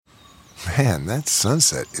Man, that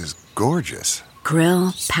sunset is gorgeous.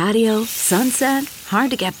 Grill, patio, sunset.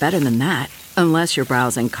 Hard to get better than that. Unless you're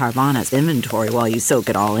browsing Carvana's inventory while you soak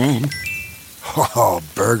it all in. Oh,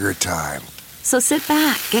 burger time. So sit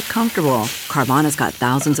back, get comfortable. Carvana's got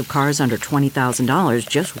thousands of cars under $20,000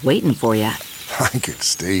 just waiting for you. I could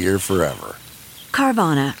stay here forever.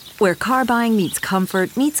 Carvana, where car buying meets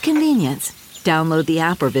comfort meets convenience. Download the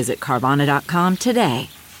app or visit Carvana.com today.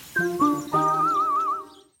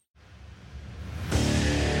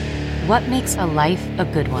 What makes a life a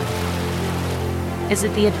good one? Is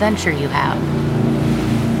it the adventure you have?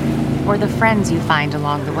 Or the friends you find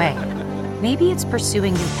along the way? Maybe it's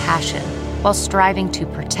pursuing your passion while striving to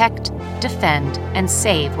protect, defend, and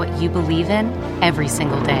save what you believe in every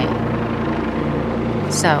single day.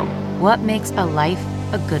 So, what makes a life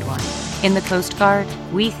a good one? In the Coast Guard,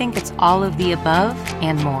 we think it's all of the above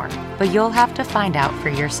and more, but you'll have to find out for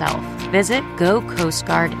yourself. Visit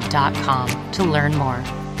gocoastguard.com to learn more.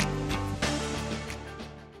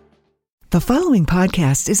 The following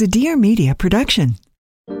podcast is a Dear Media production.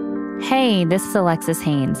 Hey, this is Alexis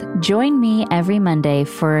Haynes. Join me every Monday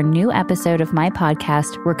for a new episode of my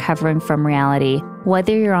podcast, Recovering from Reality.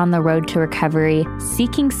 Whether you're on the road to recovery,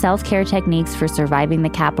 seeking self-care techniques for surviving the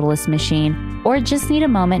capitalist machine, or just need a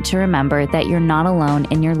moment to remember that you're not alone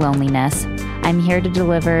in your loneliness, I'm here to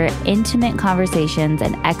deliver intimate conversations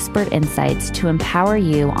and expert insights to empower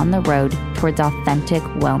you on the road towards authentic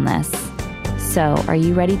wellness. So, are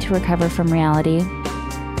you ready to recover from reality?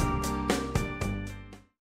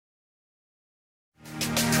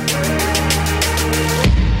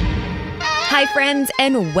 Hi, friends,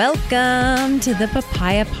 and welcome to the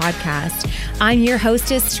Papaya Podcast. I'm your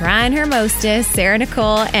hostess, trying her mostest, Sarah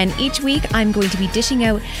Nicole, and each week I'm going to be dishing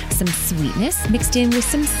out some sweetness mixed in with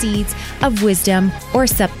some seeds of wisdom or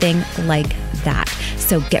something like that.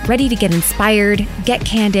 So get ready to get inspired, get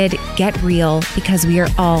candid, get real, because we are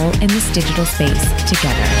all in this digital space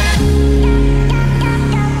together.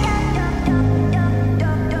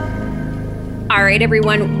 All right,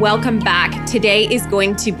 everyone, welcome back. Today is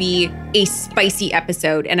going to be a spicy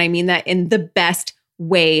episode, and I mean that in the best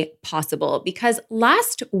way possible, because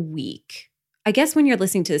last week, I guess when you're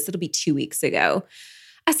listening to this, it'll be 2 weeks ago,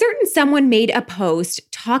 a certain someone made a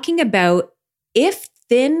post talking about if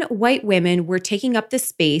thin white women were taking up the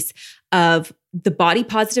space of the body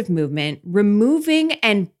positive movement, removing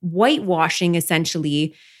and whitewashing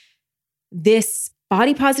essentially this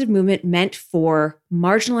body positive movement meant for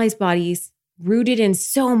marginalized bodies, rooted in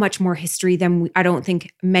so much more history than I don't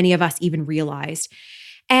think many of us even realized.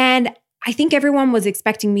 And I think everyone was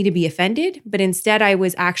expecting me to be offended, but instead I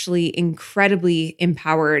was actually incredibly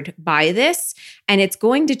empowered by this. And it's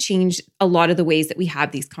going to change a lot of the ways that we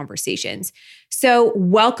have these conversations. So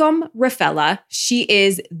welcome, Raffela. She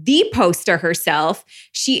is the poster herself.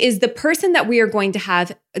 She is the person that we are going to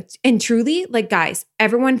have. And truly, like, guys,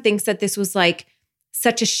 everyone thinks that this was like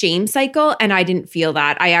such a shame cycle. And I didn't feel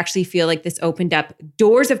that. I actually feel like this opened up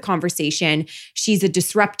doors of conversation. She's a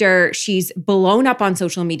disruptor. She's blown up on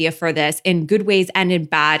social media for this in good ways and in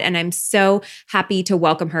bad. And I'm so happy to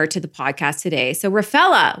welcome her to the podcast today. So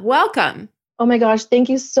Raffela, welcome. Oh my gosh. Thank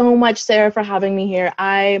you so much, Sarah, for having me here.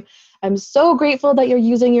 I'm so grateful that you're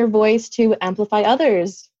using your voice to amplify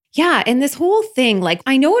others. Yeah. And this whole thing, like,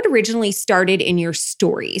 I know it originally started in your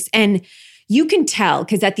stories, and you can tell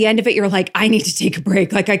because at the end of it, you're like, I need to take a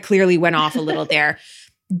break. Like, I clearly went off a little there.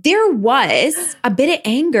 There was a bit of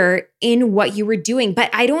anger in what you were doing, but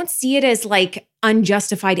I don't see it as like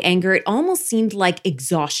unjustified anger. It almost seemed like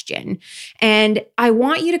exhaustion. And I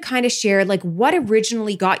want you to kind of share like what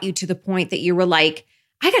originally got you to the point that you were like,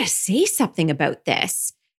 I got to say something about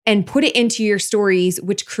this, and put it into your stories,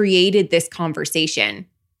 which created this conversation.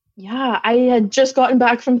 Yeah, I had just gotten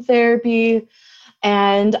back from therapy.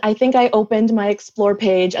 And I think I opened my Explore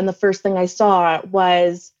page, and the first thing I saw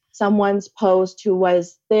was someone's post who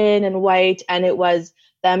was thin and white, and it was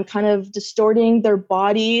them kind of distorting their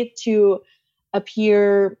body to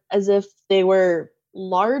appear as if they were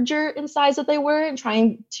larger in size than they were, and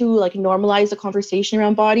trying to like normalize the conversation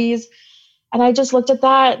around bodies. And I just looked at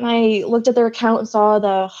that, and I looked at their account and saw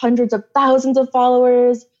the hundreds of thousands of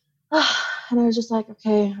followers. And I was just like,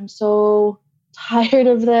 okay, I'm so tired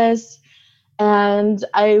of this. And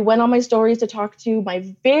I went on my stories to talk to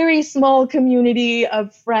my very small community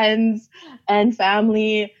of friends and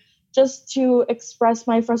family, just to express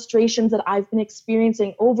my frustrations that I've been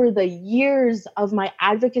experiencing over the years of my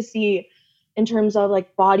advocacy in terms of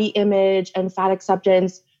like body image and fat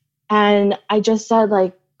acceptance. And I just said,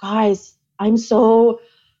 like, guys, I'm so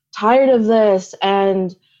tired of this.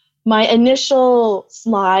 And my initial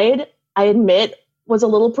slide, I admit, was a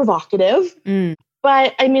little provocative.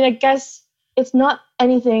 But I mean, I guess it's not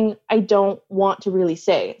anything I don't want to really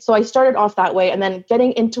say. So I started off that way, and then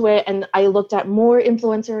getting into it, and I looked at more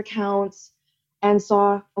influencer accounts and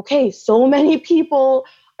saw, okay, so many people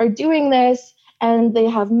are doing this and they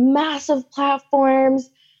have massive platforms.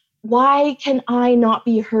 Why can I not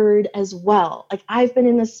be heard as well? Like, I've been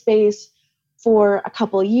in this space for a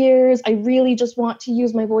couple of years. I really just want to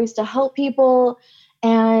use my voice to help people.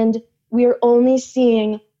 And we're only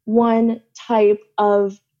seeing one type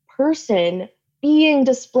of person being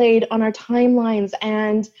displayed on our timelines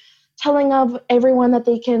and telling of everyone that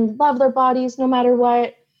they can love their bodies no matter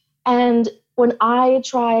what. And when I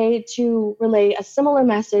try to relay a similar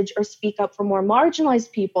message or speak up for more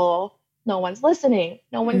marginalized people, no one's listening.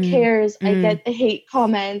 No one cares. I get the hate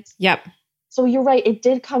comments. Yep. So you're right. It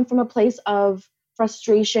did come from a place of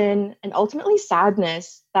frustration and ultimately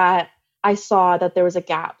sadness that I saw that there was a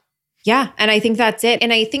gap. Yeah. And I think that's it.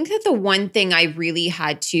 And I think that the one thing I really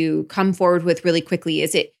had to come forward with really quickly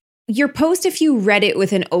is your post, if you read it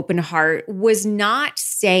with an open heart, was not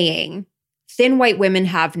saying thin white women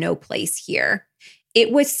have no place here.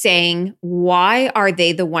 It was saying, why are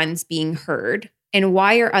they the ones being heard? And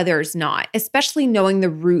why are others not? Especially knowing the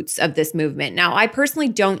roots of this movement. Now, I personally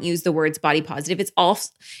don't use the words body positive. It's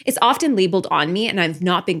often labeled on me, and I've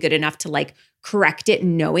not been good enough to correct it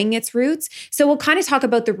knowing its roots. So we'll kind of talk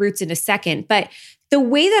about the roots in a second. But the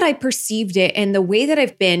way that I perceived it and the way that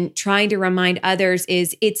I've been trying to remind others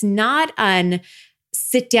is it's not an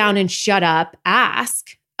sit down and shut up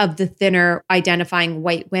ask of the thinner identifying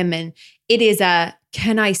white women. It is a,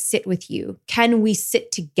 can I sit with you? Can we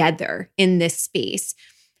sit together in this space?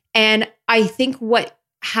 And I think what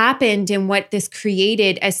happened and what this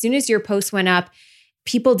created, as soon as your post went up,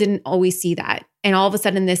 people didn't always see that. And all of a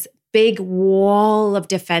sudden, this big wall of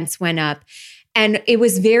defense went up. And it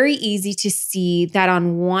was very easy to see that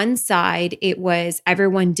on one side, it was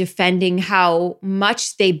everyone defending how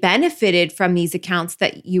much they benefited from these accounts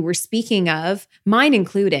that you were speaking of, mine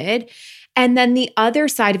included. And then the other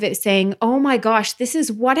side of it saying, oh my gosh, this is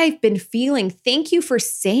what I've been feeling. Thank you for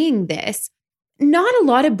saying this. Not a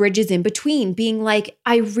lot of bridges in between, being like,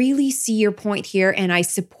 I really see your point here and I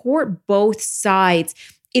support both sides.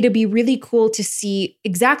 It'd be really cool to see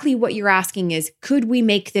exactly what you're asking is, could we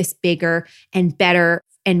make this bigger and better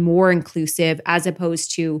and more inclusive, as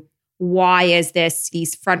opposed to why is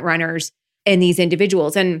these front runners and these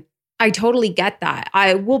individuals? And I totally get that.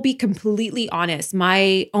 I will be completely honest.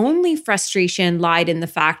 My only frustration lied in the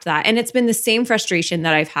fact that, and it's been the same frustration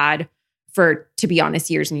that I've had for, to be honest,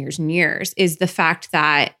 years and years and years, is the fact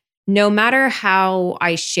that no matter how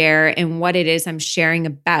I share and what it is I'm sharing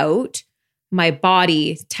about, my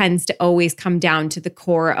body tends to always come down to the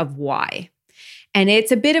core of why. And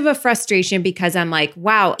it's a bit of a frustration because I'm like,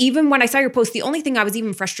 wow, even when I saw your post, the only thing I was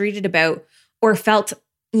even frustrated about or felt,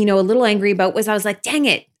 a little angry about was I was like, dang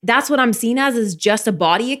it, that's what I'm seen as is just a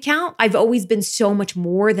body account. I've always been so much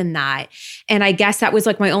more than that. And I guess that was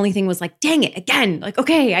my only thing was dang it, again,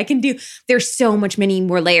 okay, there's so much many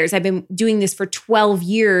more layers. I've been doing this for 12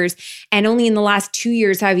 years and only in the last 2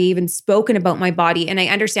 years have I even spoken about my body. And I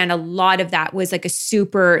understand a lot of that was a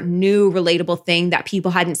super new relatable thing that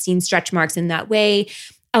people hadn't seen stretch marks in that way.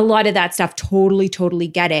 A lot of that stuff, totally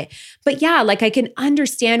get it. But yeah, I can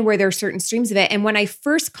understand where there are certain streams of it. And when I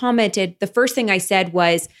first commented, the first thing I said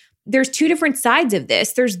was, there's two different sides of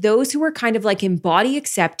this. There's those who are kind of in body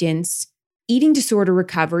acceptance, eating disorder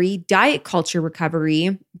recovery, diet culture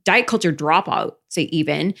recovery, diet culture dropout, say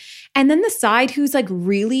even. And then the side who's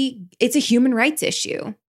really, it's a human rights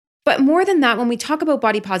issue. But more than that, when we talk about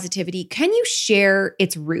body positivity, can you share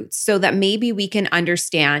its roots so that maybe we can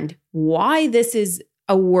understand why this is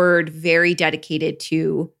a word very dedicated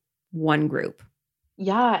to one group?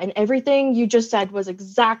 Yeah, and everything you just said was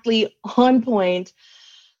exactly on point.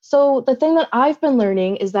 So the thing that I've been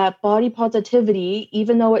learning is that body positivity,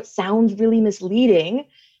 even though it sounds really misleading,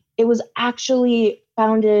 it was actually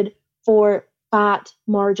founded for fat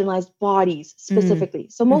marginalized bodies specifically.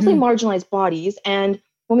 So mostly marginalized bodies. And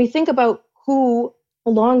when we think about who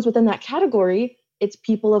belongs within that category, it's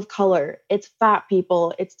people of color, it's fat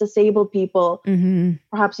people, it's disabled people,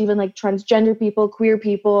 perhaps even transgender people, queer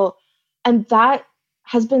people. And that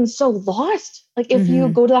has been so lost. If you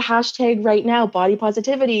go to the hashtag right now, body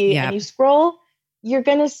positivity, and you scroll, you're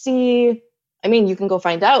going to see, you can go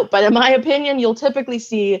find out, but in my opinion, you'll typically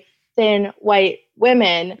see thin white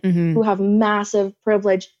women who have massive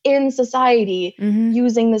privilege in society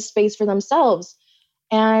using this space for themselves.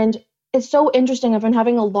 And it's so interesting. I've been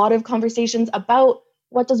having a lot of conversations about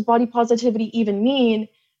what does body positivity even mean,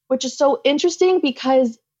 which is so interesting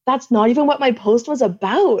because that's not even what my post was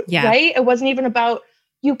about, right? It wasn't even about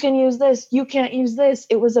you can use this, you can't use this.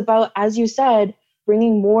 It was about, as you said,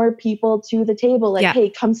 bringing more people to the table. Like, hey,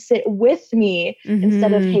 come sit with me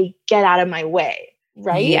instead of, hey, get out of my way.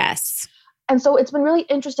 Right? Yes. And so it's been really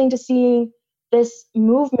interesting to see this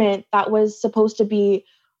movement that was supposed to be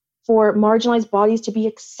for marginalized bodies to be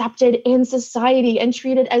accepted in society and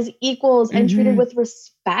treated as equals and treated with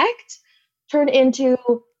respect turn into,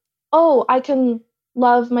 oh, I can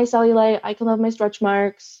love my cellulite, I can love my stretch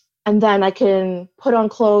marks, and then I can put on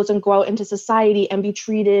clothes and go out into society and be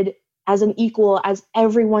treated as an equal as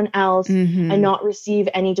everyone else and not receive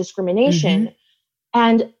any discrimination.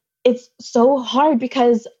 And it's so hard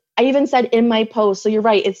because I even said in my post, so you're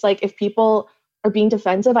right, it's like if people are being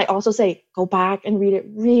defensive, I also say, go back and read it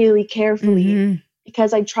really carefully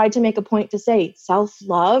because I tried to make a point to say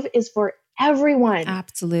self-love is for everyone.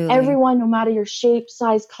 Absolutely. Everyone, no matter your shape,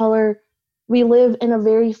 size, color. We live in a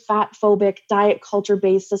very fat phobic, diet culture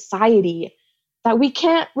based society that we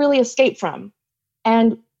can't really escape from.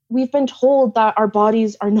 And we've been told that our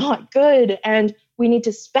bodies are not good and we need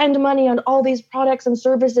to spend money on all these products and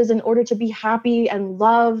services in order to be happy and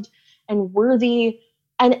loved and worthy.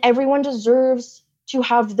 And everyone deserves to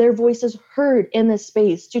have their voices heard in this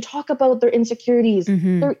space, to talk about their insecurities,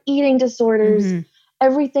 their eating disorders,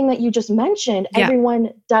 everything that you just mentioned.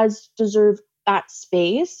 Everyone does deserve that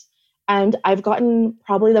space. And I've gotten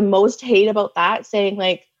probably the most hate about that, saying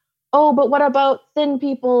like, oh, but what about thin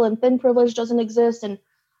people and thin privilege doesn't exist? And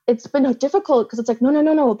it's been difficult because it's like,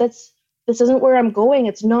 no, this isn't where I'm going.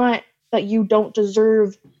 It's not that you don't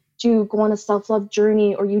deserve to go on a self-love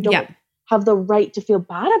journey or you don't have the right to feel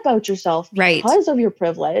bad about yourself because of your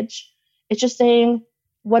privilege. It's just saying,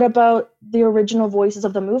 what about the original voices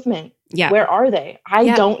of the movement? Where are they?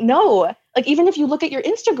 I don't know. Like, even if you look at your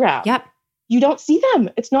Instagram, you don't see them.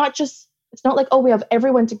 It's not like, oh, we have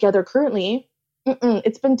everyone together currently.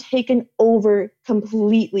 It's been taken over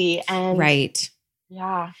completely. And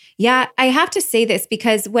Yeah, I have to say this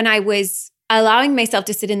because when I was allowing myself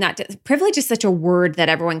to sit in that, privilege is such a word that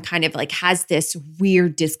everyone kind of like has this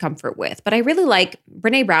weird discomfort with. But I really like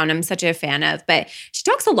Brene Brown. I'm such a fan of, but she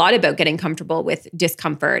talks a lot about getting comfortable with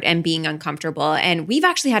discomfort and being uncomfortable. And we've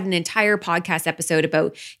actually had an entire podcast episode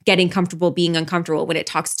about getting comfortable being uncomfortable when it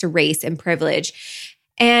talks to race and privilege.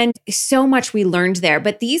 And so much we learned there.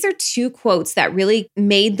 But these are two quotes that really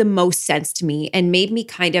made the most sense to me and made me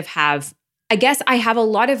kind of have, I guess I have a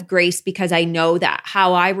lot of grace because I know that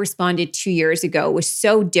how I responded 2 years ago was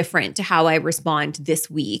so different to how I respond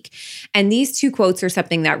this week. And these two quotes are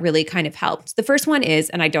something that really kind of helped. The first one is,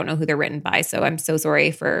 and I don't know who they're written by, so I'm so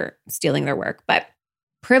sorry for stealing their work, but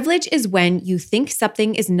privilege is when you think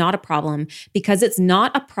something is not a problem because it's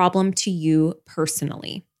not a problem to you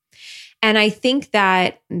personally. And I think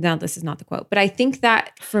that, no, this is not the quote, but I think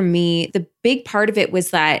that for me, the big part of it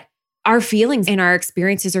was that our feelings and our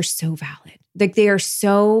experiences are so valid. Like they are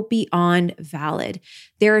so beyond valid.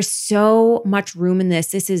 There is so much room in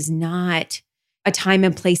this. This is not a time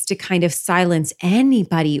and place to kind of silence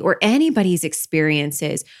anybody or anybody's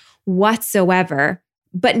experiences whatsoever.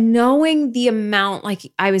 But knowing the amount, like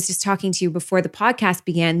I was just talking to you before the podcast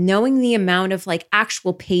began, knowing the amount of like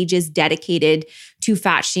actual pages dedicated to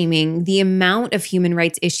fat shaming, the amount of human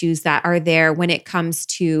rights issues that are there when it comes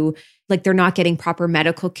to like they're not getting proper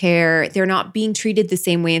medical care, they're not being treated the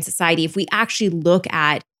same way in society. If we actually look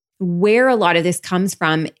at where a lot of this comes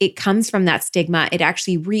from, it comes from that stigma. It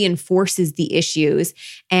actually reinforces the issues.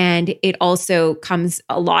 And it also comes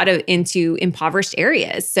a lot of into impoverished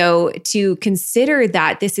areas. So to consider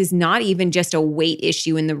that this is not even just a weight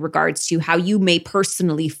issue in the regards to how you may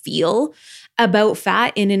personally feel about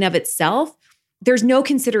fat in and of itself, there's no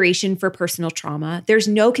consideration for personal trauma. There's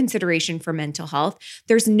no consideration for mental health.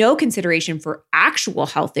 There's no consideration for actual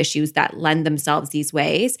health issues that lend themselves these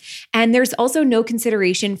ways. And there's also no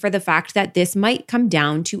consideration for the fact that this might come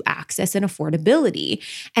down to access and affordability.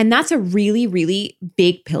 And that's a really, really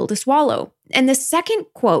big pill to swallow. And the second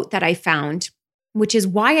quote that I found, which is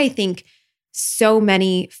why I think so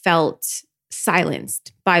many felt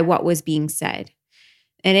silenced by what was being said.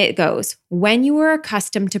 And it goes, when you are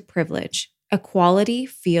accustomed to privilege, equality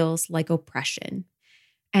feels like oppression.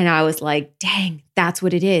 And I was like, dang, that's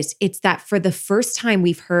what it is. It's that for the first time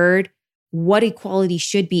we've heard what equality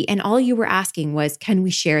should be. And all you were asking was, can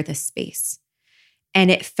we share this space?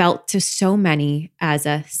 And it felt to so many as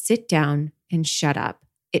a sit down and shut up.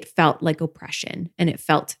 It felt like oppression. And it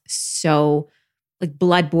felt so like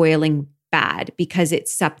blood boiling bad because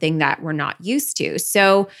it's something that we're not used to.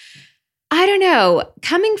 So I don't know,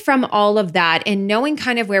 coming from all of that and knowing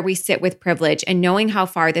kind of where we sit with privilege and knowing how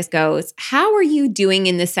far this goes, how are you doing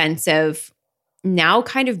in the sense of now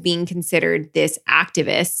kind of being considered this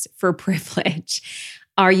activist for privilege?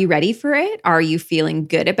 Are you ready for it? Are you feeling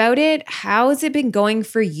good about it? How has it been going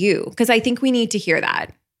for you? Because I think we need to hear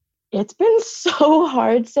that. It's been so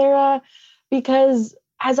hard, Sarah, because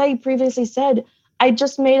as I previously said, I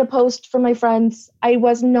just made a post for my friends. I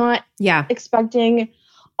was not expecting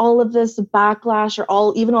all of this backlash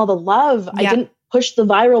or even all the love. I didn't push the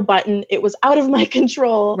viral button. It was out of my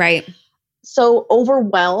control. Right. So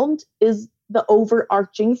overwhelmed is the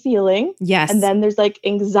overarching feeling. Yes. And then there's like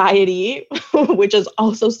anxiety, which is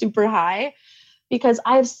also super high because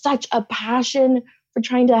I have such a passion for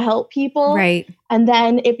trying to help people. Right. And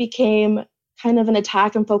then it became kind of an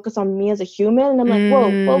attack and focus on me as a human. And I'm like,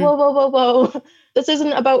 whoa. This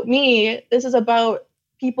isn't about me. This is about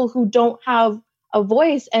people who don't have a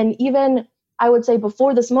voice. And even I would say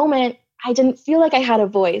before this moment, I didn't feel like I had a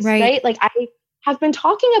voice, right? Like I have been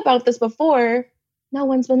talking about this before. No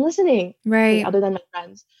one's been listening, right? Other than my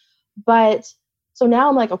friends. But so now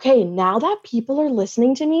I'm like, okay, now that people are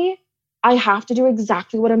listening to me, I have to do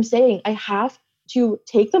exactly what I'm saying. I have to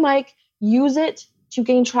take the mic, use it to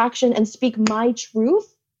gain traction and speak my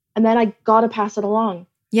truth. And then I got to pass it along.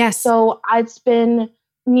 Yes. So it's been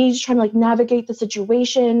me trying to like navigate the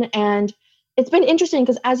situation. And it's been interesting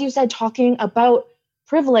because as you said, talking about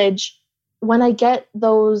privilege, when I get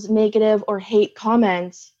those negative or hate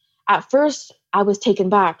comments, at first I was taken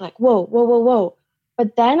back, like, whoa.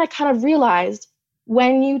 But then I kind of realized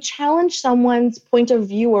when you challenge someone's point of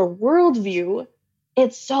view or worldview,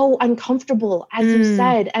 it's so uncomfortable, as you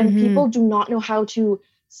said, and people do not know how to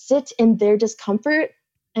sit in their discomfort.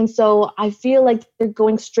 And so I feel like they're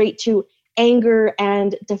going straight to anger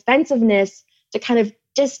and defensiveness to kind of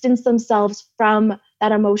distance themselves from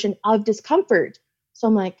that emotion of discomfort. So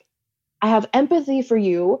I'm like, I have empathy for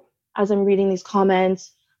you as I'm reading these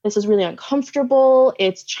comments. This is really uncomfortable.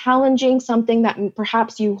 It's challenging something that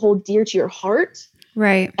perhaps you hold dear to your heart.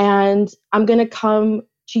 Right. And I'm going to come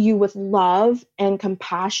to you with love and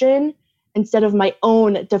compassion instead of my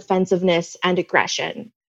own defensiveness and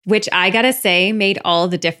aggression. Which I gotta say made all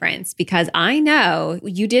the difference because I know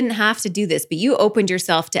you didn't have to do this, but you opened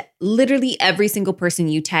yourself to literally every single person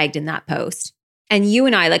you tagged in that post. And you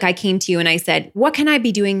and I came to you and I said, what can I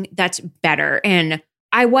be doing that's better? And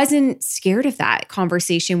I wasn't scared of that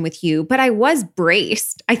conversation with you, but I was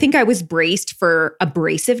braced. I think I was braced for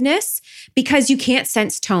abrasiveness because you can't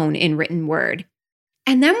sense tone in written word.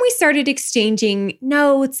 And then we started exchanging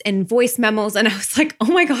notes and voice memos. And I was like,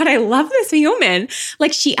 oh my God, I love this human.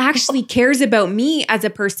 Like she actually cares about me as a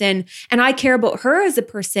person and I care about her as a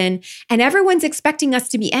person. And everyone's expecting us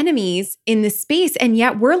to be enemies in this space. And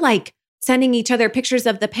yet we're like sending each other pictures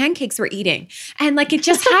of the pancakes we're eating. And like, it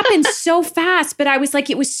just happened so fast. But I was like,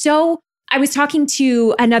 I was talking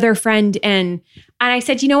to another friend and I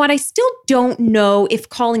said, you know what? I still don't know if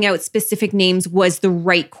calling out specific names was the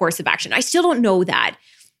right course of action. I still don't know that.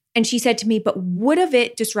 And she said to me, but would have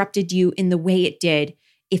it disrupted you in the way it did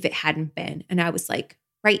if it hadn't been? And I was like,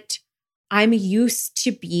 right. I'm used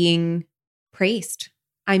to being praised.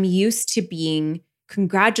 I'm used to being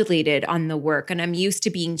congratulated on the work. And I'm used to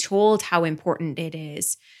being told how important it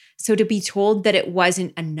is. So to be told that it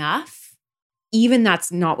wasn't enough, even that's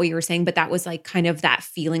not what you were saying, but that was like kind of that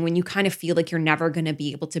feeling when you kind of feel like you're never going to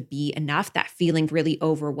be able to be enough. That feeling really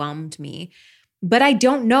overwhelmed me. But I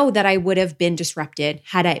don't know that I would have been disrupted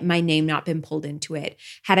had my name not been pulled into it,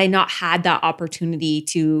 had I not had that opportunity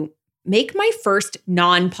to make my first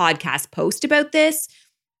non-podcast post about this.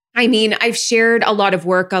 I mean, I've shared a lot of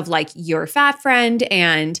work of like Your Fat Friend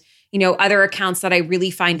and, other accounts that I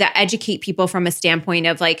really find that educate people from a standpoint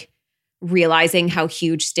of like, realizing how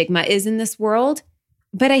huge stigma is in this world.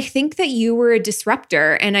 But I think that you were a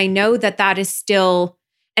disruptor. And I know that that is still,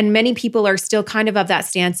 and many people are still kind of that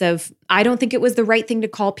stance of, I don't think it was the right thing to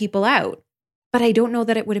call people out. But I don't know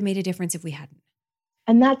that it would have made a difference if we hadn't.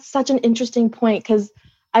 And that's such an interesting point because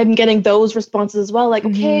I'm getting those responses as well. Like,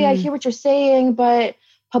 okay, I hear what you're saying, but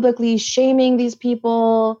publicly shaming these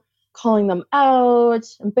people, calling them out,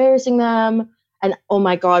 embarrassing them. And oh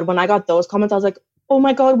my God, when I got those comments, I was like, oh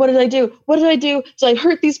my God, what did I do? What did I do? So I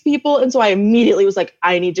hurt these people. And so I immediately was like,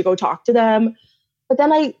 I need to go talk to them. But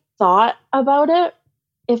then I thought about it.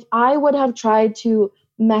 If I would have tried to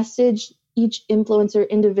message each influencer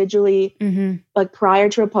individually, like prior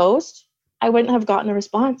to a post, I wouldn't have gotten a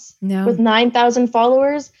response. No. With 9,000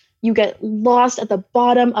 followers, you get lost at the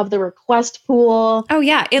bottom of the request pool. Oh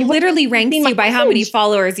yeah. It literally ranks you by how many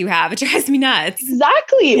followers you have. It drives me nuts.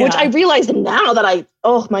 Exactly. Yeah. Which I realized now that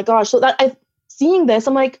oh my gosh. So that seeing this,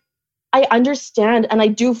 I'm like, I understand. And I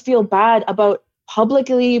do feel bad about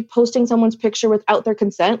publicly posting someone's picture without their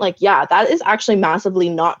consent. Like, yeah, that is actually massively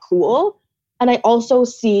not cool. And I also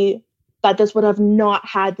see that this would have not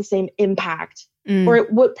had the same impact or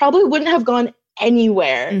it probably wouldn't have gone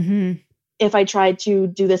anywhere if I tried to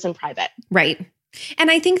do this in private. Right. And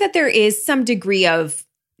I think that there is some degree of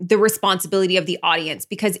the responsibility of the audience,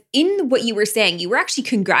 because in what you were saying, you were actually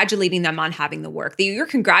congratulating them on having the work. You're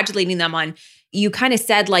congratulating them on, you kind of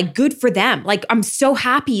said like, good for them. Like, I'm so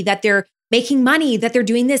happy that they're making money, that they're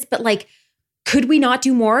doing this, but like, could we not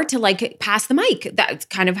do more to like pass the mic? That's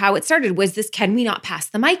kind of how it started, was this, can we not pass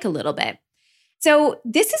the mic a little bit? So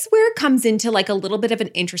this is where it comes into like a little bit of an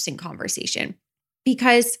interesting conversation,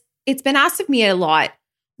 because it's been asked of me a lot,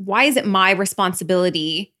 why is it my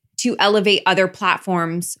responsibility to elevate other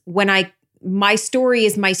platforms when my story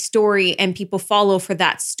is my story and people follow for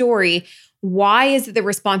that story? Why is it the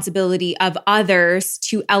responsibility of others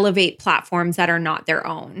to elevate platforms that are not their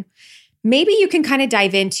own? Maybe you can kind of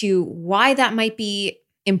dive into why that might be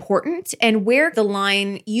important and where the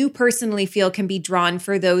line you personally feel can be drawn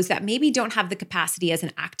for those that maybe don't have the capacity as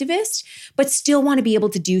an activist, but still want to be able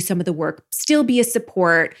to do some of the work, still be a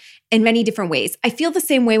support in many different ways. I feel the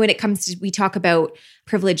same way when it comes to, we talk about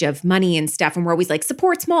privilege of money and stuff, and we're always like,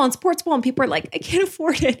 support small. And people are like, I can't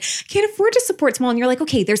afford it. I can't afford to support small. And you're like,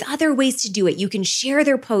 okay, there's other ways to do it. You can share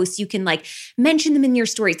their posts. You can like mention them in your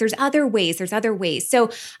stories. There's other ways. So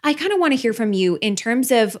I kind of want to hear from you in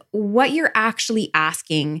terms of what you're actually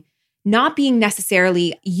asking, not being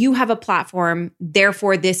necessarily you have a platform,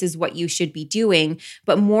 therefore this is what you should be doing,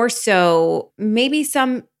 but more so maybe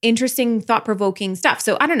some interesting, thought-provoking stuff.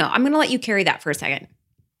 So I don't know. I'm going to let you carry that for a second.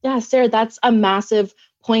 Yeah, Sarah, that's a massive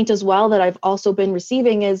point as well that I've also been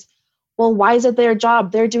receiving is, well, why is it their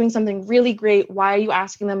job? They're doing something really great. Why are you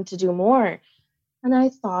asking them to do more? And I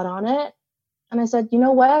thought on it and I said, you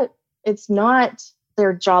know what? It's not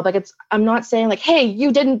their job. Like I'm not saying like, hey,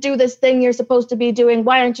 you didn't do this thing you're supposed to be doing.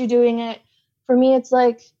 Why aren't you doing it? For me, it's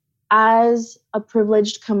like, as a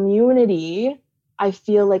privileged community, I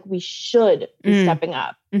feel like we should be stepping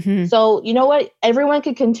up. So you know what? Everyone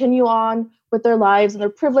could continue on with their lives and their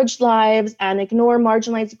privileged lives and ignore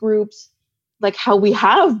marginalized groups like how we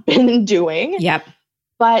have been doing. Yep.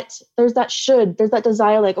 But there's that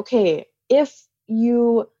desire, like, okay, if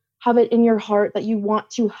you have it in your heart that you want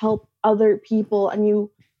to help other people and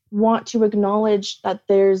you want to acknowledge that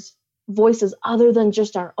there's voices other than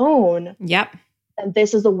just our own. Yep. And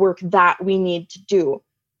this is the work that we need to do.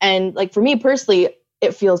 And like for me personally,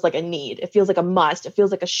 it feels like a need. It feels like a must. It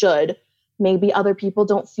feels like a should. Maybe other people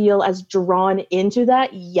don't feel as drawn into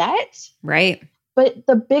that yet. Right. But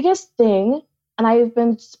the biggest thing, and I've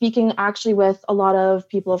been speaking actually with a lot of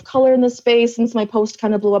people of color in this space since my post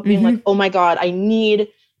kind of blew up, being like, oh my God, I need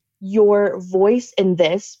your voice in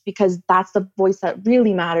this because that's the voice that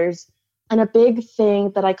really matters. And a big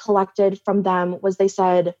thing that I collected from them was they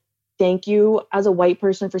said, thank you as a white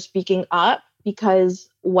person for speaking up, because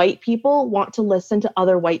white people want to listen to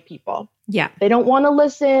other white people. Yeah. They don't want to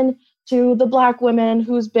listen to the Black woman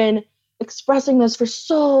who's been expressing this for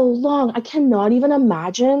so long. I cannot even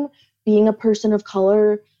imagine being a person of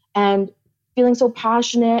color and feeling so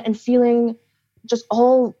passionate and feeling just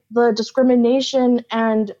all the discrimination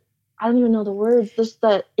and I don't even know the words, just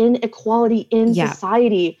the inequality in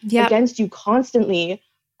society against you constantly.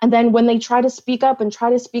 And then when they try to speak up and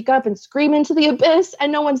scream into the abyss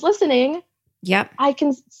and no one's listening, I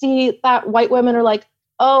can see that white women are like,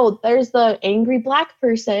 oh, there's the angry Black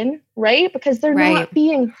person, right? Because they're not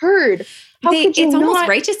being heard. How could you it's not almost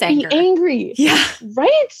righteous be anger. Angry? Yeah.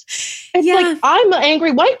 Right? It's like, I'm an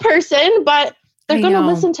angry white person, but they're going to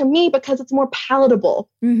listen to me because it's more palatable.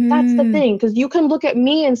 That's the thing. Because you can look at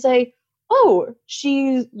me and say, oh,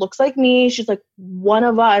 she looks like me. She's like one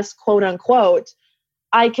of us, quote unquote.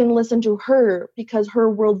 I can listen to her because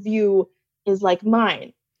her worldview is like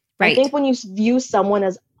mine. Right. I think when you view someone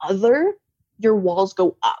as other, your walls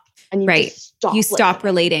go up. And you just stop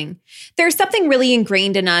relating. There's something really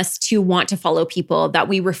ingrained in us to want to follow people that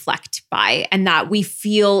we reflect by and that we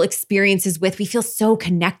feel experiences with. We feel so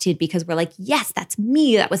connected because we're like, yes, that's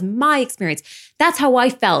me. That was my experience. That's how I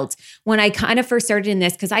felt when I kind of first started in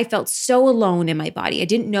this, because I felt so alone in my body. I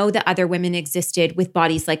didn't know that other women existed with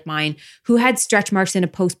bodies like mine who had stretch marks in a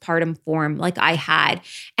postpartum form like I had.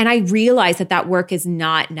 And I realized that that work is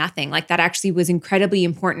not nothing. Like that actually was incredibly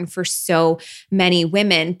important for so many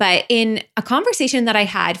women. But in a conversation that I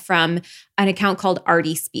had from an account called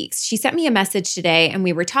Artie Speaks, she sent me a message today and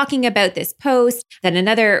we were talking about this post that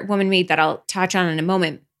another woman made that I'll touch on in a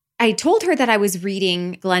moment. I told her that I was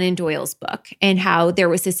reading Glennon Doyle's book and how there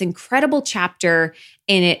was this incredible chapter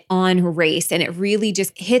in it on race, and it really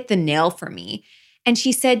just hit the nail for me. And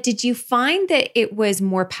she said, did you find that it was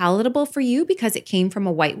more palatable for you because it came from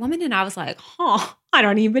a white woman? And I was like, I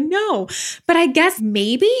don't even know. But I guess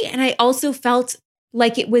maybe. And I also felt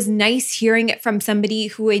Like it was nice hearing it from somebody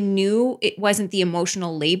who I knew it wasn't the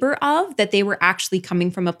emotional labor of, that they were actually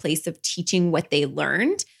coming from a place of teaching what they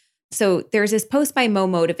learned. So there's this post by Mo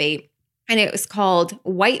Motivate, and it was called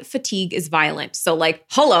White Fatigue is Violent. So like,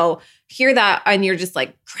 hello, hear that and you're just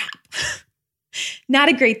like, crap. Not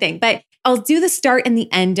a great thing. But I'll do the start and the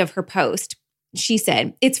end of her post. She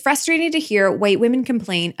said, it's frustrating to hear white women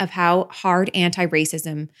complain of how hard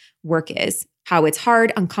anti-racism work is, how it's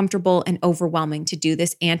hard, uncomfortable, and overwhelming to do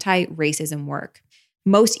this anti-racism work.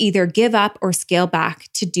 Most either give up or scale back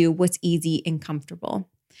to do what's easy and comfortable.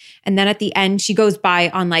 And then at the end, she goes by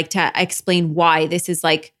on like to explain why this is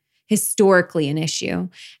like historically an issue.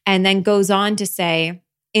 And then goes on to say,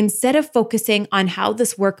 instead of focusing on how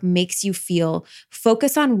this work makes you feel,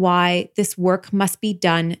 focus on why this work must be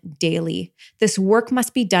done daily. This work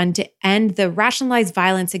must be done to end the rationalized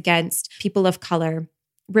violence against people of color,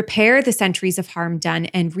 repair the centuries of harm done,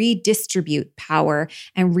 and redistribute power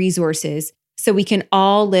and resources so we can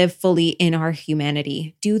all live fully in our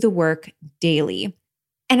humanity. Do the work daily.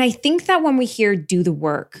 And I think that when we hear do the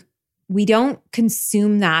work, we don't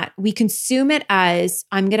consume that. We consume it as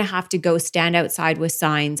I'm going to have to go stand outside with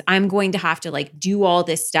signs. I'm going to have to like do all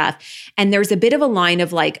this stuff. And there's a bit of a line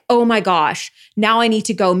of like, oh my gosh, now I need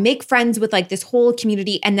to go make friends with like this whole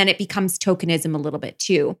community. And then it becomes tokenism a little bit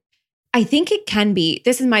too. I think it can be,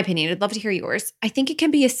 this is my opinion, I'd love to hear yours. I think it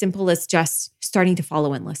can be as simple as just starting to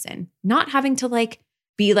follow and listen, not having to like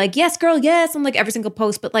be like, yes, girl, yes, on like every single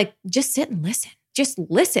post, but like just sit and listen. Just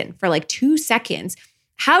listen for like 2 seconds.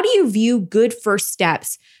 How do you view good first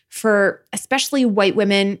steps for especially white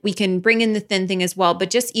women? We can bring in the thin thing as well, but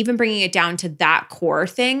just even bringing it down to that core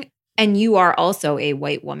thing. And you are also a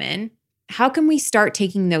white woman. How can we start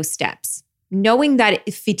taking those steps? Knowing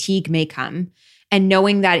that fatigue may come and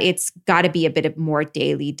knowing that it's got to be a bit of more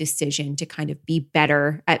daily decision to kind of be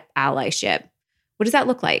better at allyship. What does that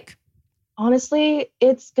look like? Honestly,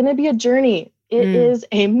 it's going to be a journey. It is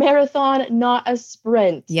a marathon, not a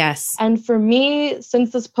sprint. Yes. And for me,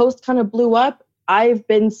 since this post kind of blew up, I've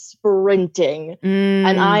been sprinting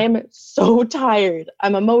and I am so tired.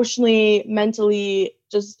 I'm emotionally, mentally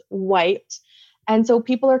just wiped. And so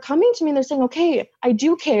people are coming to me and they're saying, okay, I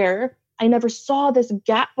do care. I never saw this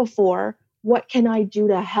gap before. What can I do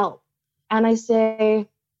to help? And I say,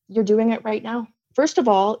 you're doing it right now. First of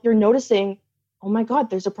all, you're noticing, oh my God,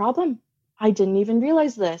 there's a problem. I didn't even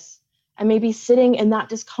realize this. And maybe sitting in that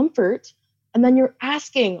discomfort. And then you're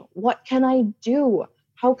asking, what can I do?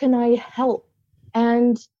 How can I help?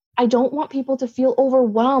 And I don't want people to feel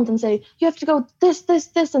overwhelmed and say, you have to go this,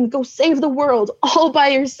 and go save the world all by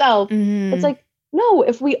yourself. It's like, no,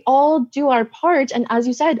 if we all do our part, and as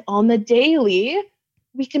you said, on the daily,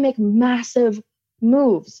 we can make massive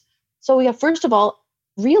moves. So we have, first of all,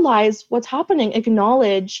 realize what's happening,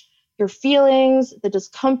 acknowledge your feelings, the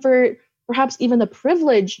discomfort, perhaps even the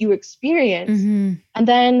privilege you experience, and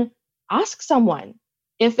then ask someone.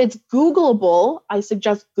 If it's Googleable, I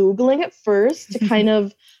suggest Googling it first to kind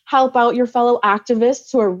of help out your fellow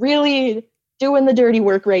activists who are really doing the dirty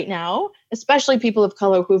work right now, especially people of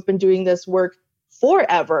color who've been doing this work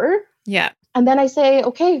forever. Yeah. And then I say,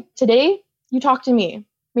 okay, today you talk to me.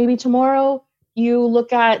 Maybe tomorrow you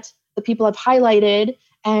look at the people I've highlighted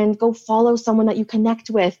and go follow someone that you connect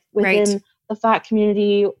with within the fat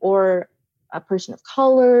community, or a person of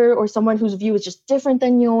color, or someone whose view is just different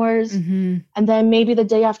than yours. And then maybe the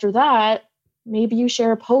day after that, maybe you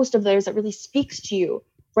share a post of theirs that really speaks to you,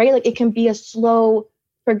 right? Like it can be a slow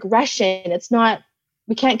progression. It's not,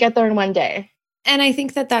 we can't get there in one day. And I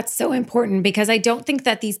think that that's so important, because I don't think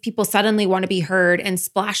that these people suddenly want to be heard and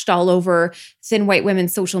splashed all over thin white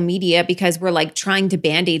women's social media because we're like trying to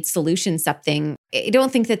Band-Aid solution something. I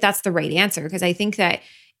don't think that that's the right answer, because I think that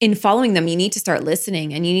in following them, you need to start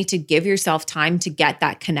listening and you need to give yourself time to get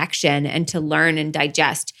that connection and to learn and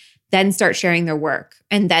digest, then start sharing their work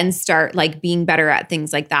and then start like being better at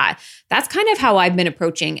things like that. That's kind of how I've been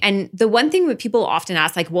approaching. And the one thing that people often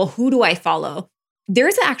ask, like, well, who do I follow?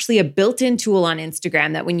 There's actually a built-in tool on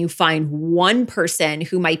Instagram that when you find one person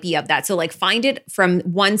who might be of that, so like find it from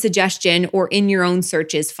one suggestion or in your own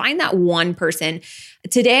searches, find that one person.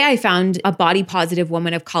 Today, I found a body positive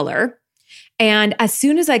woman of color. And as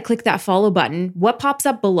soon as I click that follow button, what pops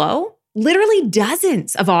up below? Literally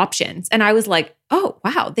dozens of options. And I was like, oh,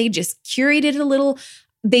 wow, they just curated a little.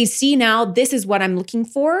 They see now, this is what I'm looking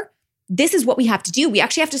for. This is what we have to do. We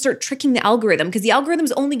actually have to start tricking the algorithm, because the algorithm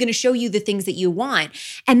is only going to show you the things that you want.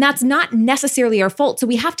 And that's not necessarily our fault. So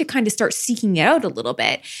we have to kind of start seeking it out a little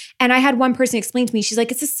bit. And I had one person explain to me, she's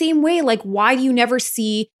like, it's the same way. Like, why do you never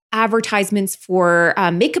see advertisements for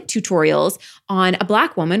makeup tutorials on a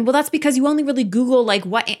Black woman. Well, that's because you only really Google like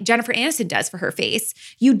what Jennifer Aniston does for her face.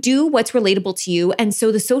 You do what's relatable to you. And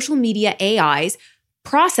so the social media AIs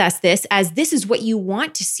process this as this is what you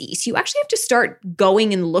want to see. So you actually have to start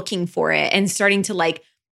going and looking for it and starting to like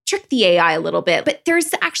trick the AI a little bit. But there's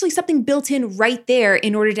actually something built in right there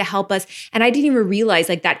in order to help us. And I didn't even realize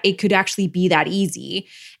like that it could actually be that easy.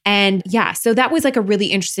 And yeah, so that was like a really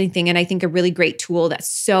interesting thing. And I think a really great tool that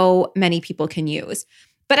so many people can use.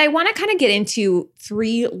 But I want to kind of get into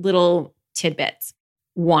 3 little tidbits.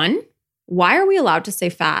 1, why are we allowed to say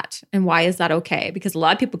fat? And why is that okay? Because a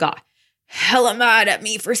lot of people got hella mad at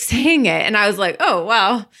me for saying it. And I was like, oh,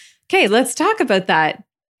 wow. Okay, let's talk about that.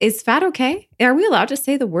 Is fat okay? Are we allowed to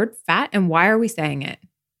say the word fat? And why are we saying it?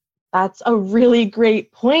 That's a really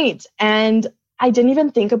great point. And I didn't even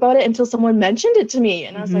think about it until someone mentioned it to me.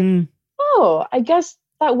 And I was like, oh, I guess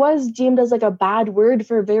that was deemed as like a bad word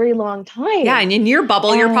for a very long time. Yeah. And in your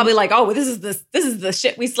bubble, you're probably like, oh, this is the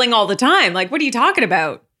shit we sling all the time. Like, what are you talking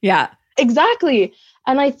about? Yeah. Exactly.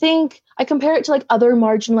 And I think I compare it to like other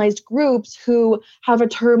marginalized groups who have a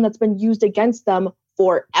term that's been used against them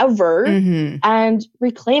forever and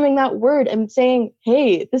reclaiming that word and saying,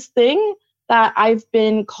 hey, this thing that I've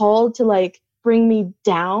been called to like bring me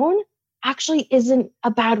down actually isn't a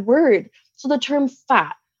bad word. So the term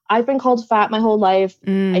fat, I've been called fat my whole life.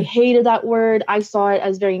 I hated that word. I saw it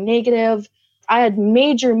as very negative. I had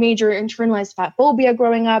major internalized fat phobia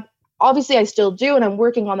growing up. Obviously, I still do, and I'm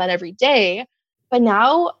working on that every day. But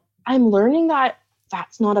now I'm learning that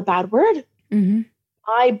fat's not a bad word.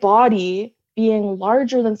 My body being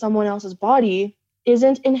larger than someone else's body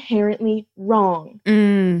isn't inherently wrong.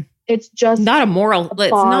 It's just not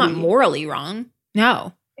it's not morally wrong.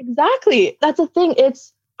 No. Exactly. That's the thing.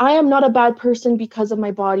 I am not a bad person because of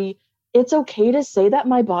my body. It's okay to say that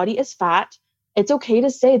my body is fat. It's okay to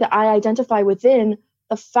say that I identify within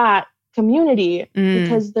the fat community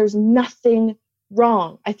because there's nothing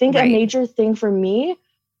wrong. I think a major thing for me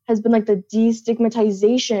has been like the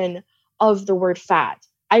destigmatization of the word fat.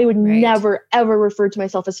 I would never, ever refer to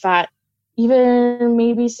myself as fat, even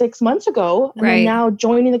maybe 6 months ago. And then now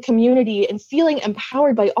joining the community and feeling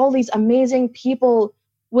empowered by all these amazing people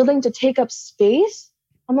willing to take up space.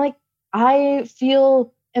 I'm like, I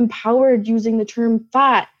feel empowered using the term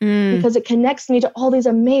fat because it connects me to all these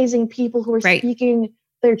amazing people who are speaking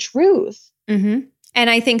their truth. And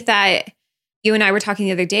I think that you and I were talking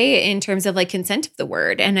the other day in terms of like consent of the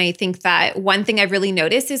word. And I think that one thing I've really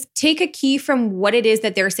noticed is take a key from what it is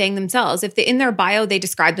that they're saying themselves. If in their bio, they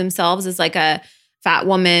describe themselves as like a fat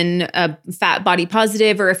woman, a fat body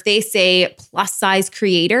positive, or if they say plus size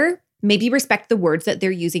creator, maybe respect the words that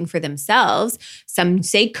they're using for themselves. Some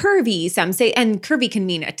say curvy, some say, and curvy can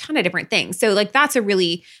mean a ton of different things. So like but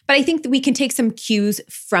I think that we can take some cues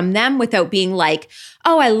from them without being like,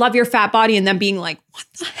 oh, I love your fat body. And then being like, what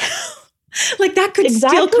the hell? Like that could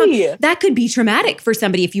that could be traumatic for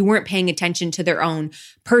somebody if you weren't paying attention to their own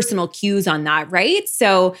personal cues on that, right?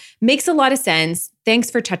 So makes a lot of sense. Thanks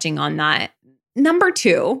for touching on that. Number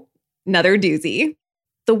 2, another doozy.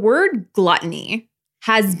 The word gluttony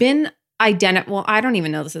has been well, I don't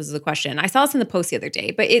even know this is a question. I saw this in the post the other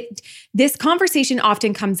day, but this conversation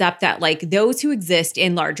often comes up that like those who exist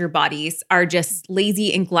in larger bodies are just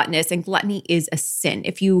lazy and gluttonous, and gluttony is a sin.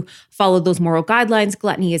 If you follow those moral guidelines,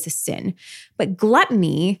 gluttony is a sin. But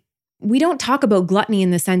gluttony, we don't talk about gluttony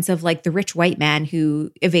in the sense of like the rich white man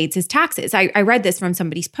who evades his taxes. I read this from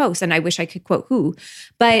somebody's post and I wish I could quote who,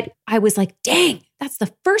 but I was like, dang, that's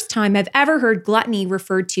the first time I've ever heard gluttony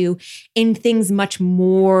referred to in things much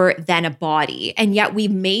more than a body. And yet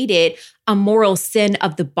we've made it a moral sin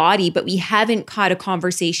of the body, but we haven't caught a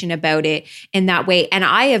conversation about it in that way. And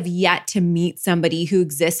I have yet to meet somebody who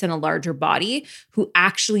exists in a larger body who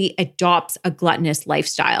actually adopts a gluttonous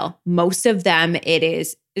lifestyle. Most of them,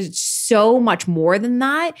 it's so much more than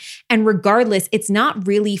that. And regardless, it's not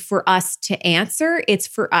really for us to answer. It's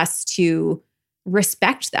for us to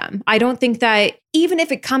respect them. I don't think that even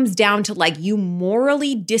if it comes down to like you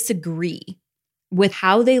morally disagree with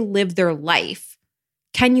how they live their life,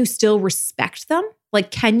 can you still respect them? Like,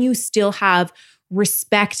 can you still have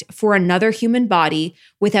respect for another human body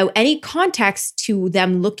without any context to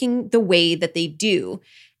them looking the way that they do?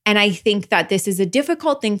 And I think that this is a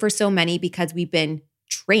difficult thing for so many because we've been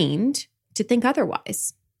trained to think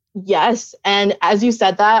otherwise. Yes. And as you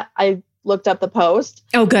said that, I looked up the post.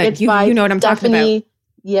 Oh, good. You know what I'm talking about.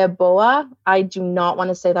 Yeboah. I do not want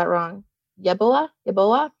to say that wrong. Yeboah?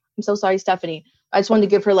 I'm so sorry, Stephanie. I just wanted to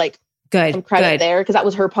give her like some credit there because that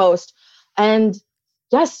was her post. And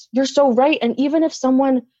yes, you're so right. And even if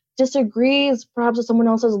someone disagrees perhaps with someone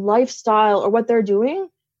else's lifestyle or what they're doing,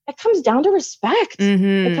 it comes down to respect.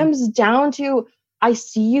 It comes down to, I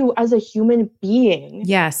see you as a human being.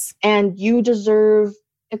 Yes. And you deserve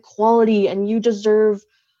equality, and you deserve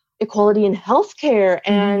equality in healthcare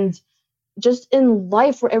and just in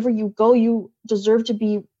life, wherever you go, you deserve to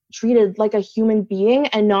be treated like a human being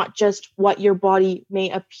and not just what your body may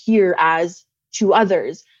appear as to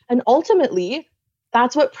others. And ultimately,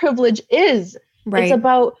 that's what privilege is. Right. It's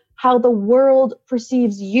about how the world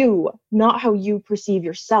perceives you, not how you perceive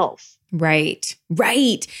yourself. Right.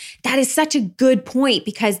 Right. That is such a good point,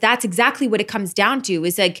 because that's exactly what it comes down to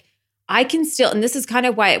is like, I can still, and this is kind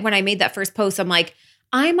of why when I made that first post, I'm like,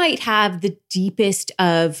 I might have the deepest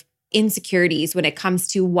of insecurities when it comes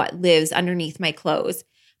to what lives underneath my clothes,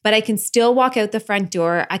 but I can still walk out the front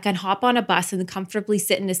door. I can hop on a bus and comfortably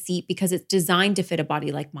sit in a seat because it's designed to fit a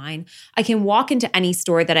body like mine. I can walk into any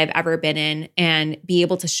store that I've ever been in and be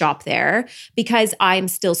able to shop there because I'm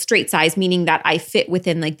still straight size, meaning that I fit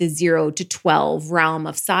within like the 0 to 12 realm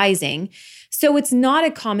of sizing. So it's not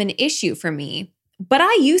a common issue for me. But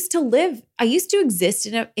I used to exist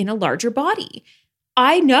in a larger body.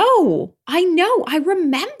 I know, I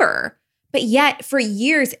remember. But yet for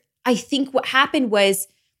years, I think what happened was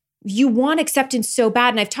you want acceptance so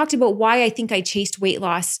bad. And I've talked about why I think I chased weight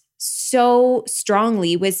loss so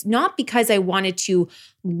strongly was not because I wanted to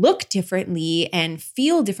look differently and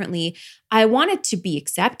feel differently. I wanted to be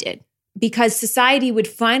accepted because society would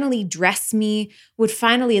finally dress me, would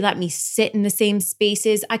finally let me sit in the same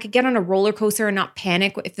spaces. I could get on a roller coaster and not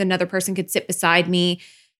panic if another person could sit beside me.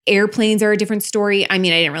 Airplanes are a different story. I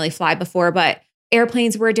mean, I didn't really fly before, but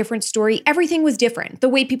airplanes were a different story. Everything was different. The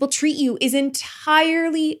way people treat you is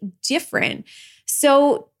entirely different.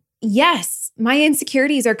 So yes, my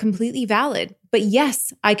insecurities are completely valid. But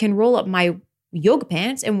yes, I can roll up my yoga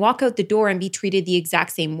pants and walk out the door and be treated the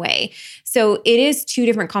exact same way. So it is two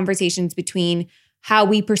different conversations between how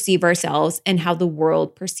we perceive ourselves and how the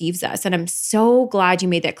world perceives us. And I'm so glad you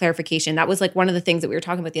made that clarification. That was like one of the things that we were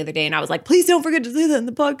talking about the other day. And I was like, please don't forget to say that in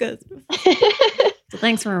the podcast. So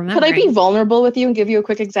thanks for remembering. Could I be vulnerable with you and give you a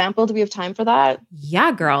quick example? Do we have time for that?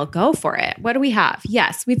 Yeah, girl, go for it. What do we have?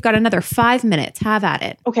 Yes, we've got another 5 minutes. Have at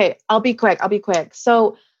it. Okay, I'll be quick.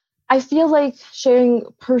 So I feel like sharing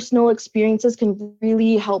personal experiences can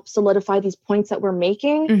really help solidify these points that we're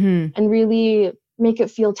making and really make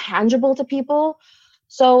it feel tangible to people.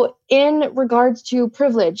 So in regards to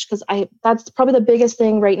privilege, because that's probably the biggest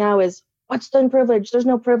thing right now is what's the privilege? There's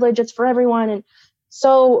no privilege. It's for everyone. And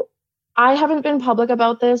so I haven't been public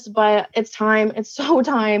about this, but it's time. It's so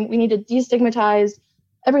time. We need to destigmatize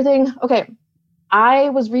everything. Okay. I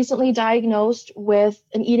was recently diagnosed with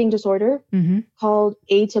an eating disorder called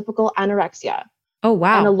atypical anorexia. Oh,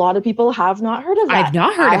 wow. And a lot of people have not heard of that. I've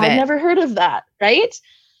not heard of it. I had never heard of that, right?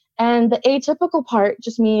 And the atypical part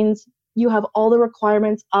just means you have all the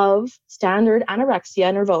requirements of standard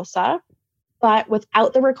anorexia nervosa, but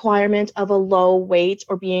without the requirement of a low weight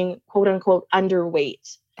or being quote unquote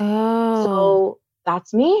underweight. Oh. So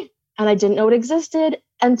that's me. And I didn't know it existed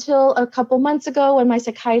until a couple months ago when my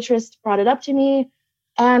psychiatrist brought it up to me.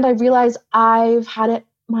 And I realized I've had it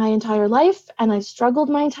my entire life and I've struggled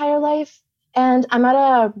my entire life. And I'm at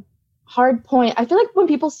a hard point. I feel like when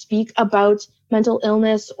people speak about mental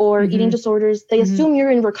illness or eating disorders, they assume you're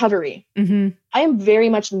in recovery. I am very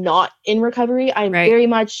much not in recovery. I'm very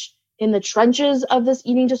much in the trenches of this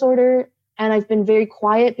eating disorder. And I've been very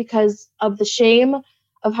quiet because of the shame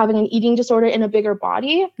of having an eating disorder in a bigger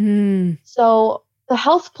body. So the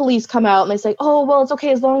health police come out and they say, oh, well, it's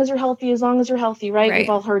okay as long as you're healthy, right? We've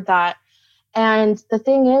all heard that. And the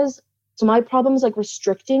thing is, so my problem is like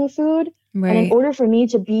restricting food. And in order for me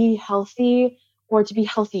to be healthy or to be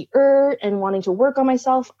healthier and wanting to work on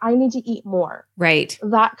myself, I need to eat more. Right.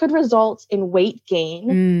 That could result in weight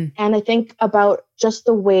gain. And I think about just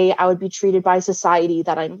the way I would be treated by society,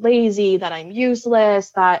 that I'm lazy, that I'm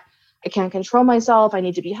useless, that I can't control myself, I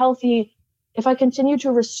need to be healthy. If I continue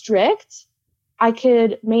to restrict, I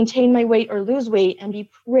could maintain my weight or lose weight and be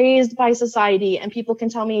praised by society. And people can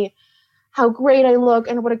tell me how great I look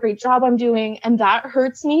and what a great job I'm doing. And that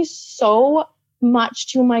hurts me so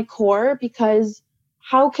much to my core, because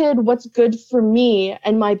how could what's good for me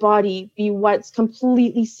and my body be what's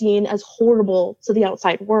completely seen as horrible to the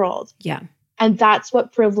outside world? Yeah. And that's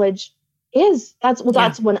what privilege is. That's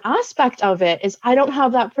one aspect of it, is I don't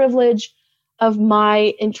have that privilege of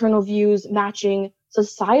my internal views matching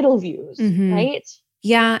societal views, right?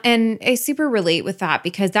 Yeah. And I super relate with that,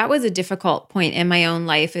 because that was a difficult point in my own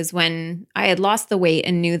life, is when I had lost the weight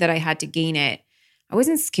and knew that I had to gain it. I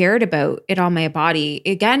wasn't scared about it on my body.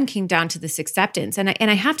 It again came down to this acceptance. And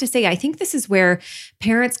I have to say, I think this is where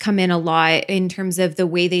parents come in a lot in terms of the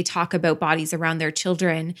way they talk about bodies around their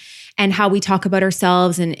children and how we talk about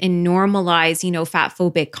ourselves and normalize, fat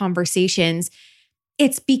phobic conversations.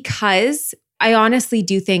 It's because I honestly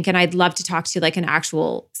do think, and I'd love to talk to like an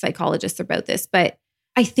actual psychologist about this, but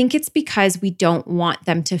I think it's because we don't want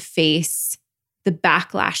them to face the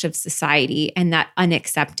backlash of society and that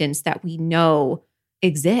unacceptance that we know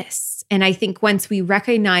exists. And I think once we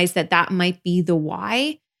recognize that that might be the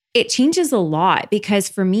why, it changes a lot. Because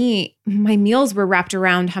for me, my meals were wrapped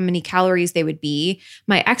around how many calories they would be.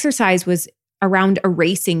 My exercise was around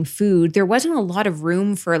erasing food. There wasn't a lot of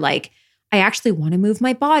room for like, I actually want to move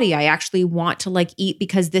my body. I actually want to like eat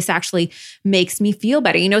because this actually makes me feel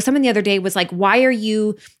better. Someone the other day was like,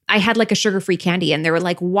 I had like a sugar-free candy and they were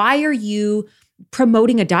like, why are you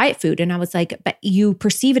promoting a diet food? And I was like, but you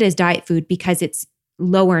perceive it as diet food because it's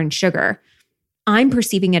lower in sugar. I'm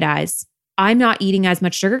perceiving it as I'm not eating as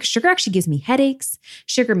much sugar. Sugar actually gives me headaches.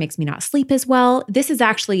 Sugar makes me not sleep as well. This is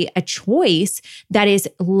actually a choice that is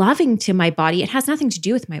loving to my body. It has nothing to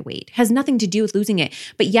do with my weight. It has nothing to do with losing it.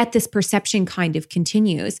 But yet this perception kind of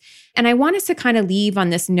continues. And I want us to kind of leave on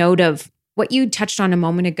this note of what you touched on a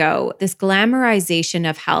moment ago, this glamorization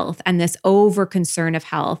of health and this over concern of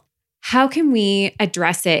health. How can we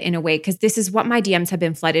address it in a way? Because this is what my DMs have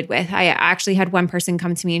been flooded with. I actually had one person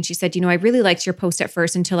come to me and she said, I really liked your post at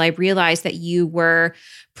first until I realized that you were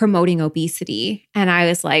promoting obesity. And I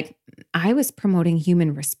was like, I was promoting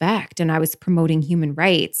human respect and I was promoting human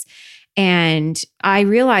rights. And I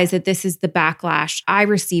realized that this is the backlash. I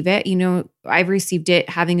receive it. I've received it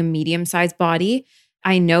having a medium-sized body.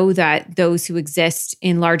 I know that those who exist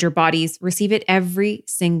in larger bodies receive it every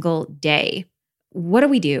single day. What do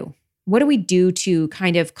we do? What do we do to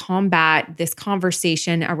kind of combat this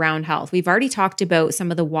conversation around health? We've already talked about some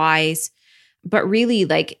of the whys, but really,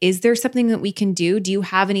 like, is there something that we can do? Do you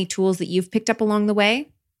have any tools that you've picked up along the way?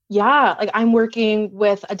 Yeah, like I'm working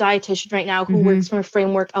with a dietitian right now who works from a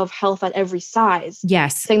framework of health at every size.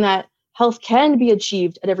 Yes. Saying that health can be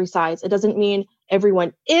achieved at every size. It doesn't mean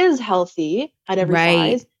everyone is healthy at every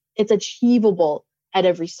size. It's achievable at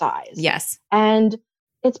every size. Yes. And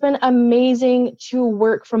it's been amazing to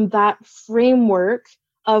work from that framework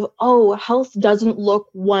of, health doesn't look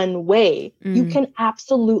one way. You can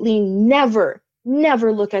absolutely never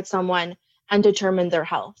look at someone and determine their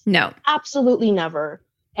health. No. Absolutely never.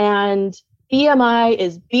 And BMI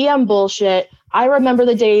is BM bullshit. I remember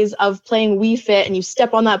the days of playing Wii Fit and you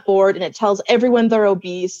step on that board and it tells everyone they're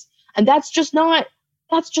obese. And that's just not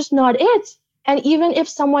it. And even if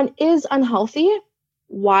someone is unhealthy,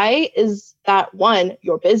 why is that, one,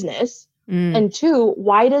 your business? And two,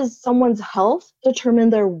 why does someone's health determine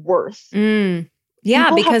their worth? Yeah,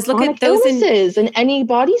 People because have look at those illnesses in any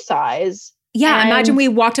body size. Yeah, imagine we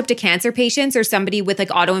walked up to cancer patients or somebody with like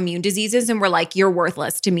autoimmune diseases and we're like, you're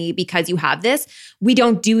worthless to me because you have this. We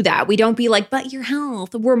don't do that. We don't be like, but your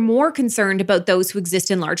health. We're more concerned about those who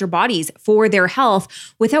exist in larger bodies for their health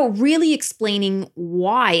without really explaining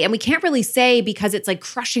why. And we can't really say because it's like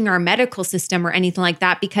crushing our medical system or anything like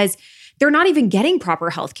that because they're not even getting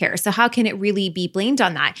proper health care. So how can it really be blamed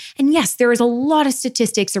on that? And yes, there is a lot of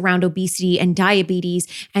statistics around obesity and diabetes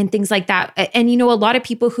and things like that. And a lot of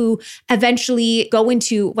people who eventually go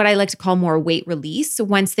into what I like to call more weight release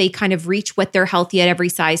once they kind of reach what their healthy at every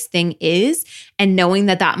size thing is, and knowing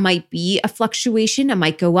that that might be a fluctuation, it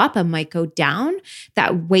might go up, it might go down,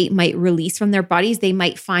 that weight might release from their bodies. They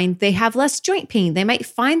might find they have less joint pain. They might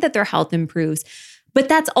find that their health improves. But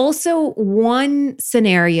that's also one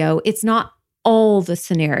scenario. It's not all the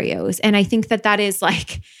scenarios. And I think that is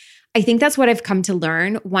like, I think that's what I've come to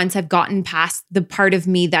learn once I've gotten past the part of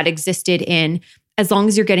me that existed in, as long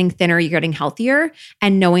as you're getting thinner, you're getting healthier,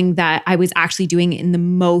 and knowing that I was actually doing it in the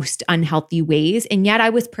most unhealthy ways. And yet I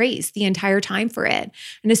was praised the entire time for it.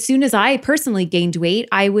 And as soon as I personally gained weight,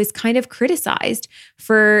 I was kind of criticized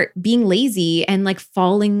for being lazy and like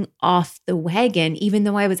falling off the wagon, even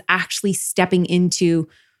though I was actually stepping into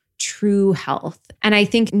true health. And I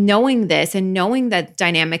think knowing this and knowing the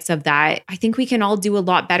dynamics of that, I think we can all do a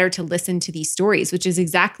lot better to listen to these stories, which is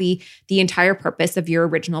exactly the entire purpose of your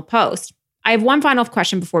original post. I have one final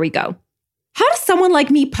question before we go. How does someone like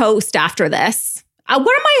me post after this? What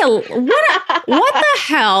the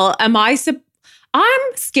hell am I? I'm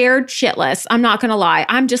scared shitless. I'm not going to lie.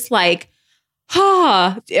 I'm just like,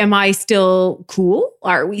 am I still cool?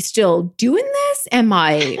 Are we still doing this?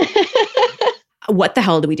 What the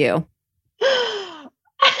hell do we do?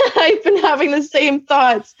 I've been having the same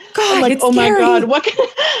thoughts. God, I'm like, it's oh scary. my God, what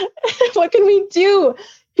can we do?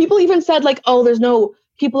 People even said like, oh, there's no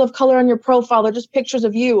people of color on your profile. They're just pictures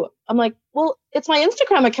of you. I'm like, well, it's my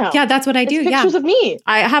Instagram account. Yeah, that's what I do. It's pictures of me.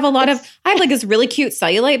 I have I have like this really cute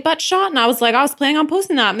cellulite butt shot. And I was planning on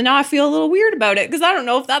posting that. But now I feel a little weird about it because I don't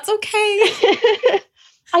know if that's okay.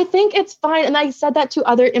 I think it's fine. And I said that to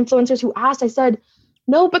other influencers who asked. I said,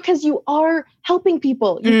 no, because you are helping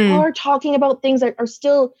people. You are talking about things that are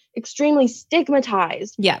still extremely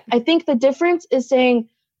stigmatized. Yeah. I think the difference is saying,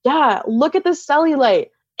 yeah, look at this cellulite.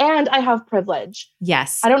 And I have privilege.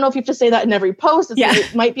 Yes. I don't know if you have to say that in every post.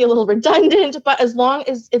 It might be a little redundant, but as long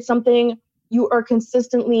as it's something you are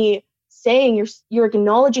consistently saying, you're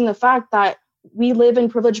acknowledging the fact that we live in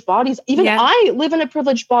privileged bodies. Even I live in a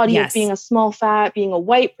privileged body of being a small fat, being a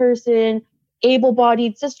white person,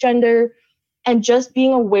 able-bodied, cisgender, and just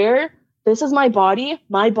being aware, this is my body.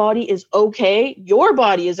 My body is okay. Your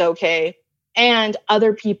body is okay. And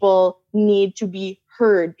other people need to be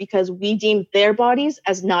heard because we deem their bodies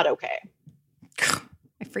as not okay.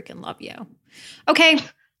 I freaking love you. Okay,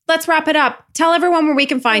 let's wrap it up. Tell everyone where we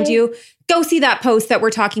can find you. Go see that post that we're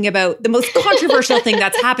talking about, the most controversial thing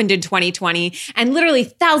that's happened in 2020, and literally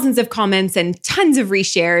thousands of comments and tons of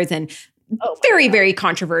reshares and very, very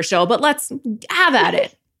controversial, but let's have at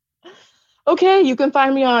it. Okay, you can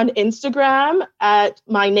find me on Instagram at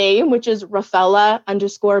my name, which is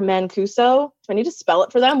Raffela_Mancuso. Do I need to spell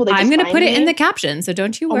it for them? I'm going to put it in the caption, so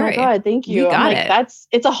don't you worry. Oh my God, thank you. You got it.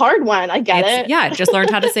 It's a hard one. I get it. Yeah, just learned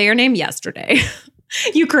how to say your name yesterday.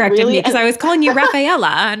 You corrected me because I was calling you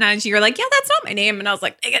Raffela, and you were like, "Yeah, that's not my name," and I was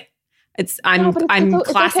like, "Dang it." I'm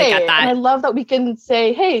classic okay. at that. And I love that we can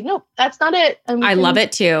say, hey, no, that's not it. I love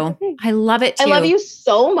it too. Okay. I love it too. I love you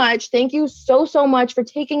so much. Thank you so much for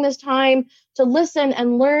taking this time to listen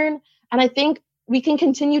and learn. And I think we can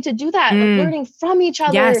continue to do that, like learning from each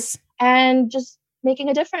other and just making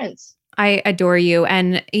a difference. I adore you.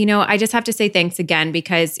 And, I just have to say thanks again,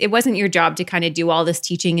 because it wasn't your job to kind of do all this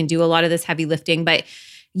teaching and do a lot of this heavy lifting, but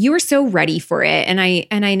you were so ready for it. And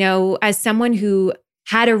I know, as someone who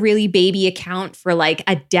had a really baby account for like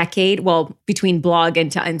a decade, well, between blog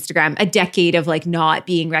and to Instagram, a decade of like not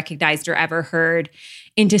being recognized or ever heard,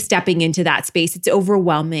 into stepping into that space. It's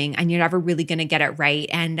overwhelming and you're never really going to get it right.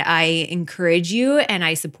 And I encourage you and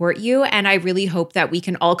I support you. And I really hope that we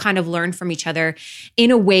can all kind of learn from each other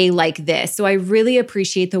in a way like this. So I really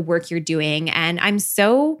appreciate the work you're doing. And I'm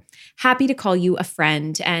so happy to call you a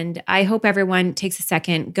friend. And I hope everyone takes a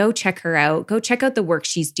second, go check her out, go check out the work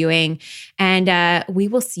she's doing. And we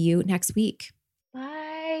will see you next week.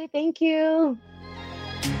 Bye. Thank you.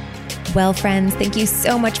 Well, friends, thank you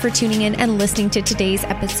so much for tuning in and listening to today's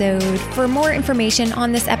episode. For more information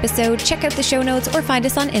on this episode, check out the show notes or find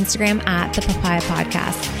us on Instagram at The Papaya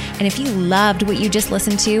Podcast. And if you loved what you just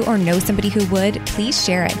listened to or know somebody who would, please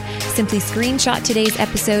share it. Simply screenshot today's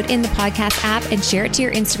episode in the podcast app and share it to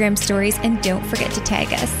your Instagram stories, and don't forget to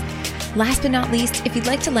tag us. Last but not least, if you'd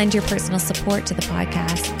like to lend your personal support to the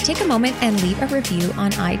podcast, take a moment and leave a review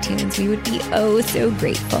on iTunes. We would be so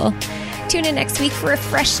grateful. Tune in next week for a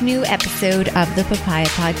fresh new episode of the Papaya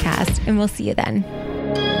Podcast, and we'll see you then.